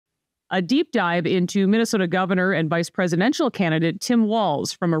a deep dive into Minnesota governor and vice presidential candidate Tim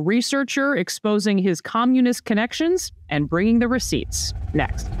Walz, from a researcher exposing his communist connections and bringing the receipts.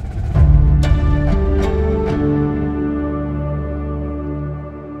 Next.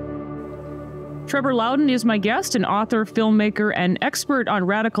 Trevor Loudon is my guest, an author, filmmaker, and expert on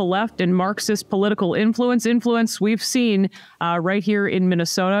radical left and Marxist political influence we've seen right here in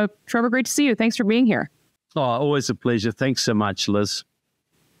Minnesota. Trevor, great to see you. Thanks for being here. Oh, always a pleasure. Thanks so much, Liz.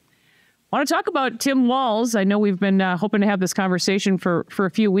 I want to talk about Tim Walz. I know we've been hoping to have this conversation for a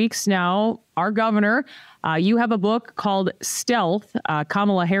few weeks now. Our governor, you have a book called Stealth,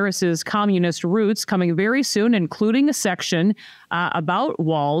 Kamala Harris's Communist Roots, coming very soon, including a section about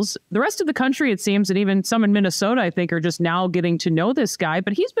Walz. The rest of the country, it seems, and even some in Minnesota, I think, are just now getting to know this guy.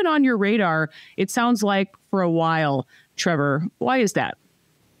 But he's been on your radar, it sounds like, for a while. Trevor, why is that?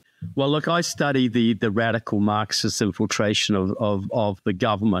 Well, look, I study the radical Marxist infiltration of the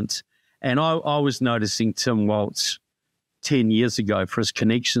government. And I was noticing Tim Walz 10 years ago for his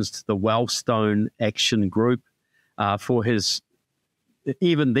connections to the Wellstone Action Group, for his,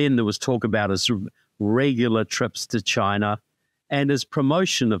 even then there was talk about his regular trips to China and his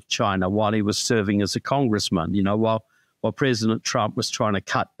promotion of China while he was serving as a congressman. You know, while President Trump was trying to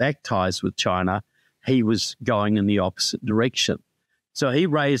cut back ties with China, he was going in the opposite direction. So he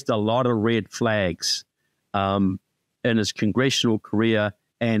raised a lot of red flags in his congressional career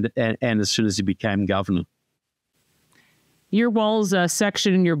and as soon as he became governor. Your Walz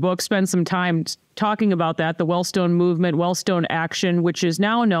section in your book spends some time talking about that, the Wellstone movement, Wellstone Action, which is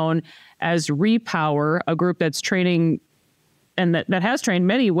now known as Repower, a group that's training and that has trained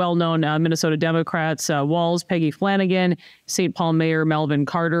many well-known Minnesota Democrats, Walz, Peggy Flanagan, St. Paul Mayor Melvin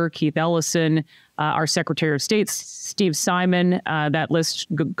Carter, Keith Ellison, our Secretary of State, Steve Simon. That list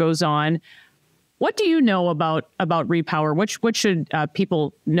goes on. What do you know about Repower? What should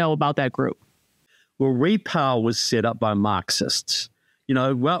people know about that group? Well, Repower was set up by Marxists. You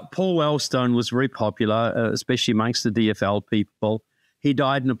know, Paul Wellstone was very popular, especially amongst the DFL people. He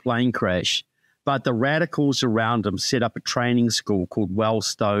died in a plane crash. But the radicals around him set up a training school called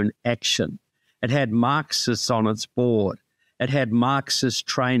Wellstone Action. It had Marxists on its board. It had Marxist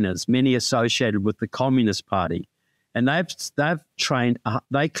trainers, many associated with the Communist Party. And they've trained,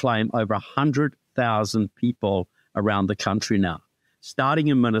 they claim, over 100,000 people around the country now, starting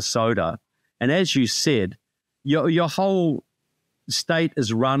in Minnesota. And as you said, your whole state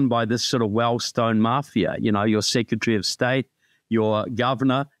is run by this sort of Wellstone mafia. You know, your Secretary of State, your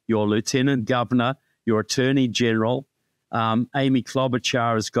governor, your lieutenant governor, your attorney general. Amy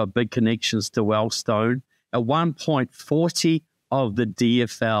Klobuchar has got big connections to Wellstone. At one point, 40 of the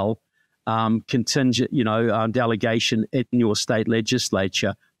DFL contingent, delegation in your state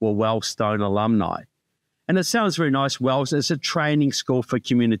legislature were Wellstone alumni. And it sounds very nice. Wells is a training school for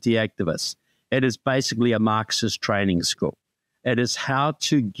community activists. It is basically a Marxist training school. It is how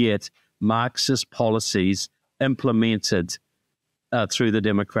to get Marxist policies implemented through the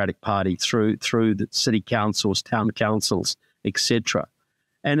Democratic Party, through the city councils, town councils, etc.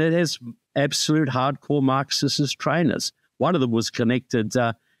 And it has absolute hardcore Marxist trainers. One of them was connected,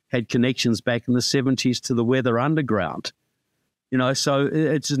 had connections back in the 70s to the Weather Underground. You know, so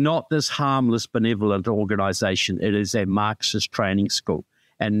it's not this harmless, benevolent organization. It is a Marxist training school.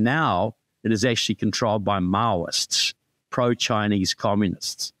 And now it is actually controlled by Maoists, pro-Chinese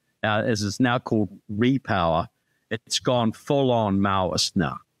communists. As it's now called Repower, it's gone full-on Maoist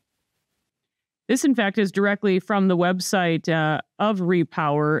now. This, in fact, is directly from the website of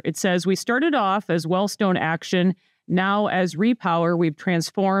Repower. It says, we started off as Wellstone Action. Now, as Repower, we've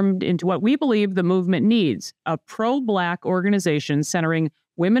transformed into what we believe the movement needs, a pro-Black organization centering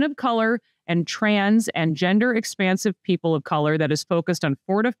women of color and trans and gender-expansive people of color that is focused on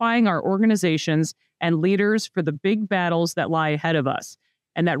fortifying our organizations and leaders for the big battles that lie ahead of us.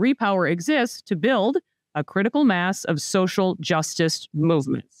 And that Repower exists to build a critical mass of social justice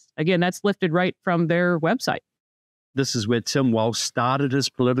movements. Again, that's lifted right from their website. This is where Tim Walz started his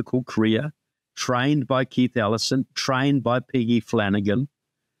political career, trained by Keith Ellison, trained by Peggy Flanagan.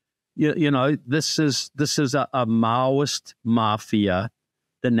 You know, this is a Maoist mafia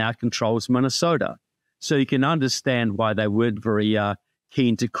that now controls Minnesota. So you can understand why they weren't very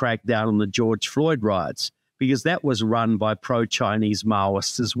keen to crack down on the George Floyd riots, because that was run by pro-Chinese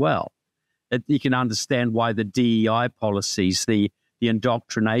Maoists as well. You can understand why the DEI policies, the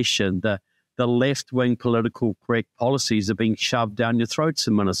indoctrination, the left-wing political correct policies are being shoved down your throats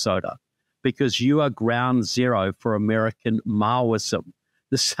in Minnesota, because you are ground zero for American Maoism,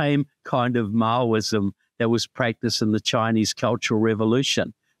 the same kind of Maoism that was practiced in the Chinese Cultural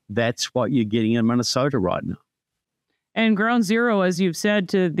Revolution. That's what you're getting in Minnesota right now. And ground zero, as you've said,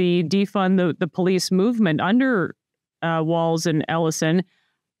 to the defund the police movement under Walz and Ellison.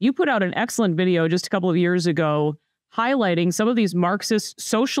 You put out an excellent video just a couple of years ago highlighting some of these Marxist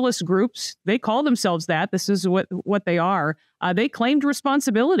socialist groups. They call themselves that. This is what they are. They claimed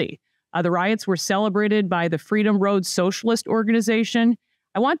responsibility. The riots were celebrated by the Freedom Road Socialist Organization.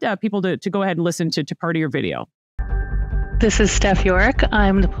 I want people to go ahead and listen to part of your video. This is Steph Yorick.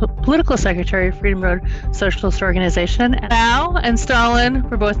 I'm the political secretary of Freedom Road Socialist Organization. Mao and Stalin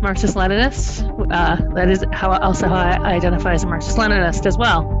were both Marxist-Leninists. That is also how I identify as a Marxist-Leninist as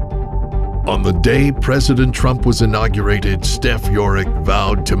well. On the day President Trump was inaugurated, Steph Yorick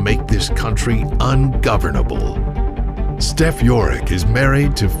vowed to make this country ungovernable. Steph Yorick is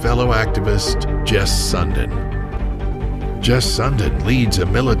married to fellow activist Jess Sundin. Jess Sundin leads a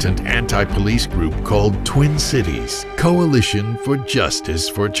militant anti-police group called Twin Cities Coalition for Justice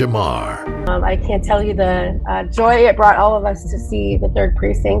for Jamar. I can't tell you the joy it brought all of us to see the 3rd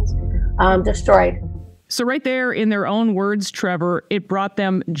precinct destroyed. So right there, in their own words, Trevor, it brought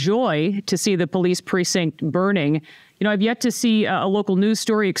them joy to see the police precinct burning. You know, I've yet to see a local news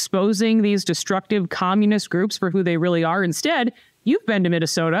story exposing these destructive communist groups for who they really are. Instead, you've been to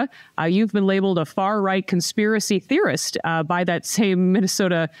Minnesota. You've been labeled a far-right conspiracy theorist by that same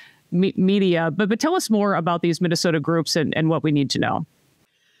Minnesota media. But tell us more about these Minnesota groups and what we need to know.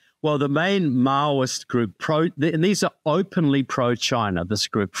 Well, the main Maoist group, and these are openly pro-China, this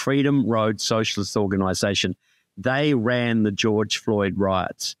group, Freedom Road Socialist Organization, they ran the George Floyd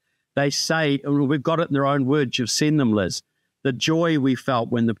riots. They say, and we've got it in their own words, you've seen them, Liz, the joy we felt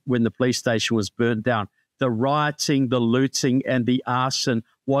when the police station was burnt down. The rioting, the looting, and the arson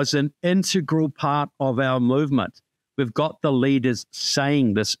was an integral part of our movement. We've got the leaders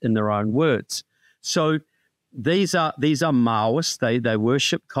saying this in their own words. So these are Maoists. They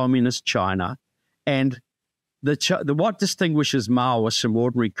worship communist China, and what distinguishes Maoists from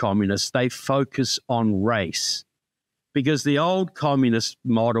ordinary communists? They focus on race, because the old communist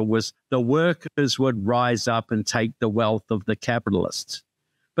model was the workers would rise up and take the wealth of the capitalists.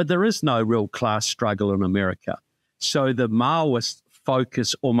 But there is no real class struggle in America. So the Maoists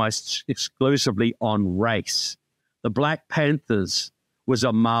focus almost exclusively on race. The Black Panthers was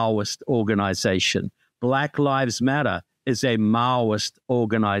a Maoist organization. Black Lives Matter is a Maoist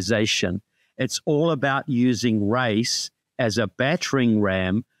organization. It's all about using race as a battering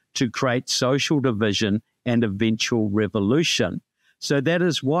ram to create social division and eventual revolution. So that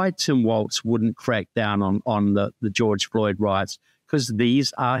is why Tim Walz wouldn't crack down on the George Floyd riots, because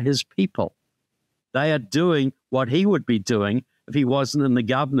these are his people. They are doing what he would be doing if he wasn't in the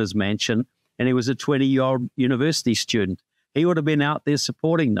governor's mansion and he was a 20-year-old university student. He would have been out there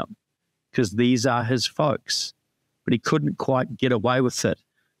supporting them, because these are his folks. But he couldn't quite get away with it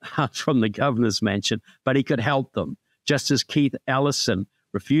from the governor's mansion, but he could help them, just as Keith Ellison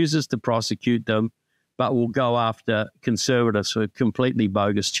refuses to prosecute them, but will go after conservatives for completely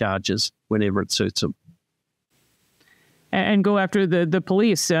bogus charges whenever it suits him. And go after the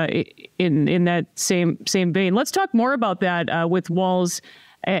police in that same vein. Let's talk more about that with Walz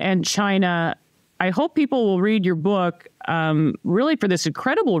and China. I hope people will read your book, really for this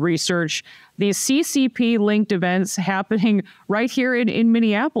incredible research, these CCP-linked events happening right here in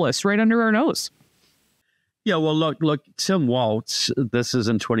Minneapolis, right under our nose. Yeah, well, look, Tim Walz, this is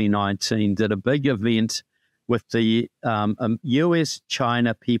in 2019, did a big event with the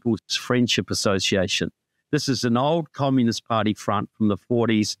U.S.-China People's Friendship Association. This is an old Communist Party front from the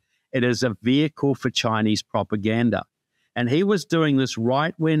 40s. It is a vehicle for Chinese propaganda. And he was doing this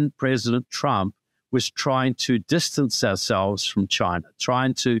right when President Trump was trying to distance ourselves from China,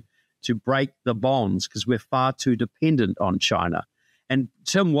 trying to break the bonds because we're far too dependent on China. And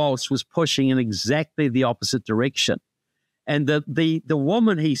Tim Walz was pushing in exactly the opposite direction. And the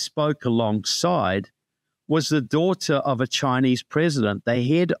woman he spoke alongside was the daughter of a Chinese president, the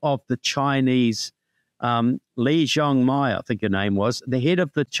head of the Chinese Li Zhongmai, I think her name was, the head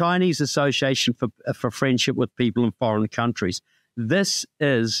of the Chinese Association for Friendship with People in Foreign Countries. This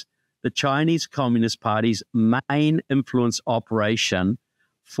is the Chinese Communist Party's main influence operation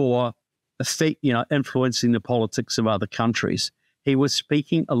for influencing the politics of other countries. He was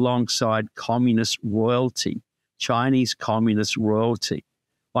speaking alongside communist royalty, Chinese communist royalty,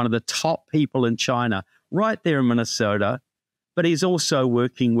 one of the top people in China, right there in Minnesota. But he's also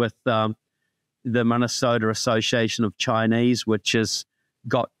working with the Minnesota Association of Chinese, which has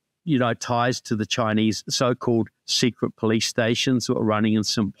got, ties to the Chinese so-called secret police stations that were running in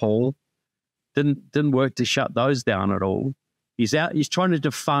St. Paul. Didn't work to shut those down at all. He's trying to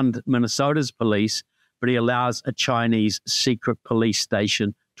defund Minnesota's police, but he allows a Chinese secret police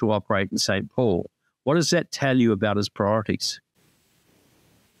station to operate in St. Paul. What does that tell you about his priorities?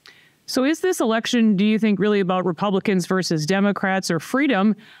 So is this election, do you think, really about Republicans versus Democrats, or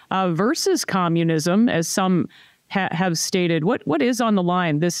freedom versus communism, as some have stated? What is on the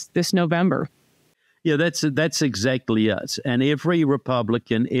line this November? Yeah, that's exactly it. And every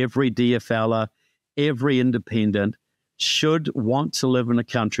Republican, every DFLer, every independent should want to live in a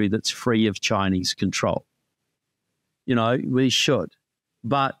country that's free of Chinese control. You know, we should.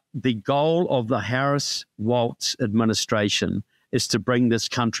 But the goal of the Harris-Walz administration is to bring this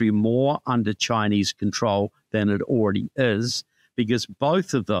country more under Chinese control than it already is, because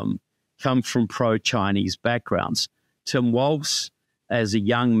both of them come from pro-Chinese backgrounds. Tim Walz, as a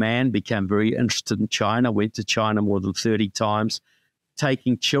young man, became very interested in China, went to China more than 30 times,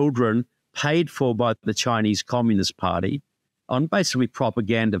 taking children paid for by the Chinese Communist Party on basically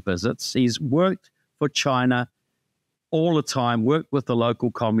propaganda visits. He's worked for China all the time, worked with the local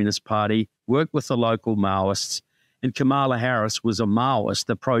Communist Party, worked with the local Maoists. And Kamala Harris was a Maoist,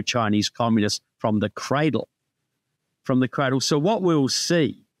 a pro-Chinese communist from the cradle. So what we'll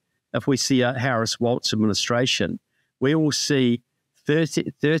see, if we see a Harris-Walz administration, we will see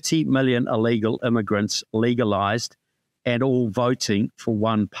 30 million illegal immigrants legalized and all voting for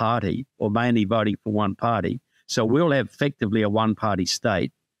one party, or mainly voting for one party. So we'll have effectively a one-party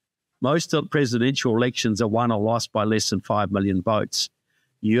state. Most of presidential elections are won or lost by less than 5 million votes.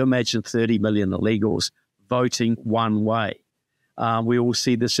 You imagine 30 million illegals voting one way. We will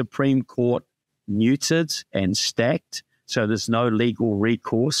see the Supreme Court neutered and stacked, so there's no legal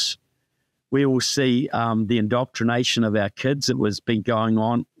recourse. We will see the indoctrination of our kids that was been going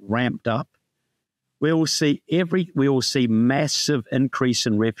on ramped up. We will see massive increase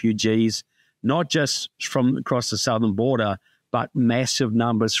in refugees, not just from across the southern border, but massive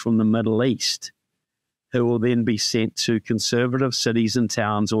numbers from the Middle East, who will then be sent to conservative cities and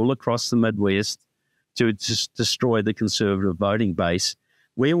towns all across the Midwest to just destroy the conservative voting base.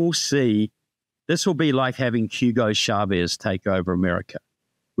 We will see, this will be like having Hugo Chavez take over America.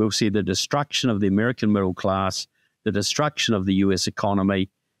 We'll see the destruction of the American middle class, the destruction of the U.S. economy,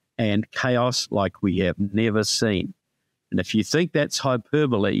 and chaos like we have never seen. And if you think that's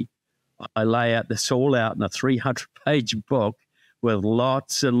hyperbole, I lay out this all out in a 300-page book with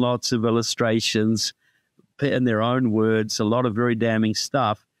lots and lots of illustrations in their own words, a lot of very damning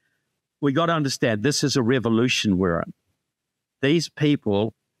stuff. We got to understand this is a revolution we're in. These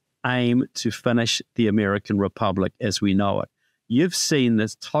people aim to finish the American Republic as we know it. You've seen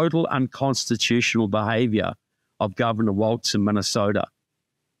this total unconstitutional behavior of Governor Walz in Minnesota.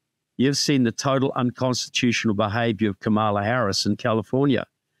 You've seen the total unconstitutional behavior of Kamala Harris in California.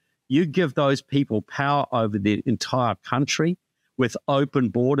 You give those people power over the entire country with open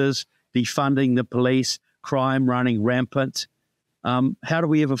borders, defunding the police, crime running rampant. How do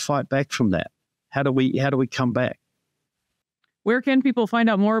we ever fight back from that? How do we come back? Where can people find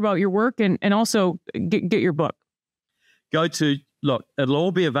out more about your work and also get your book? Look, it'll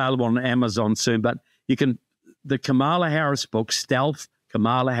all be available on Amazon soon, but you can, the Kamala Harris book, Stealth,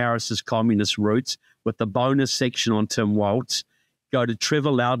 Kamala Harris's Communist Roots, with the bonus section on Tim Walz. Go to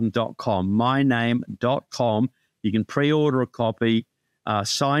trevorloudon.com, myname.com. You can pre-order a copy,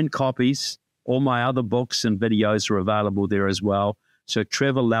 signed copies. All my other books and videos are available there as well. So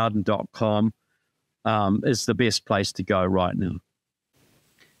trevorloudon.com is the best place to go right now.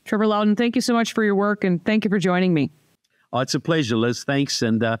 Trevor Loudon, thank you so much for your work, and thank you for joining me. Oh, it's a pleasure, Liz. Thanks,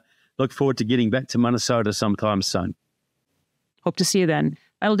 and look forward to getting back to Minnesota sometime soon. Hope to see you then.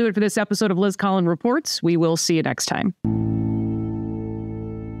 That'll do it for this episode of Liz Collin Reports. We will see you next time.